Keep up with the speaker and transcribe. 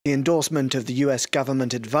The endorsement of the US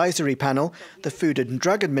government advisory panel, the Food and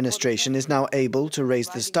Drug Administration is now able to raise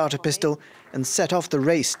the starter pistol and set off the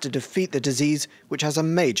race to defeat the disease, which has a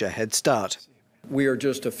major head start. We are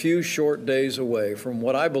just a few short days away from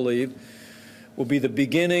what I believe will be the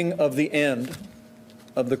beginning of the end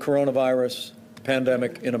of the coronavirus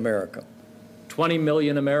pandemic in America. 20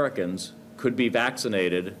 million Americans could be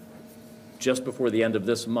vaccinated just before the end of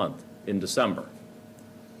this month, in December.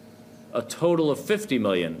 A total of 50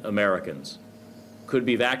 million Americans could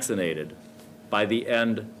be vaccinated by the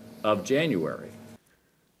end of January.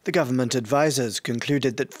 The government advisors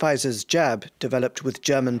concluded that Pfizer's jab, developed with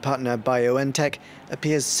German partner BioNTech,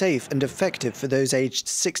 appears safe and effective for those aged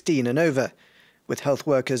 16 and over, with health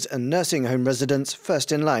workers and nursing home residents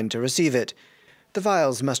first in line to receive it. The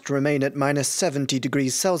vials must remain at -70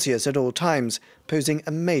 degrees Celsius at all times, posing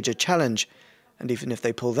a major challenge. And even if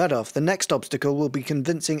they pull that off, the next obstacle will be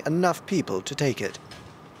convincing enough people to take it.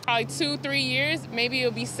 Probably 2-3 years, maybe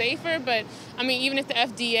it'll be safer, but I mean, even if the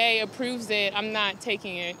FDA approves it, I'm not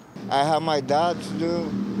taking it. I have my dads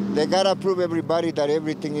do. They gotta prove everybody that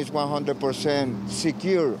everything is 100%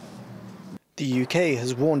 secure. The UK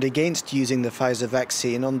has warned against using the Pfizer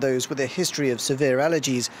vaccine on those with a history of severe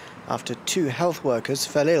allergies after 2 health workers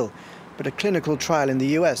fell ill. But a clinical trial in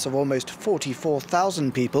the US of almost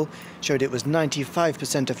 44,000 people showed it was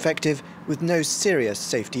 95% effective with no serious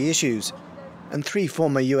safety issues. And 3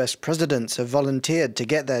 former US presidents have volunteered to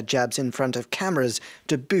get their jabs in front of cameras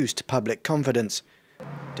to boost public confidence.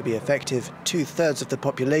 To be effective, 2/3 of the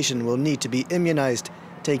population will need to be immunized,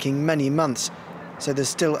 taking many months. So there's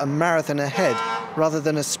still a marathon ahead rather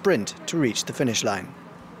than a sprint to reach the finish line.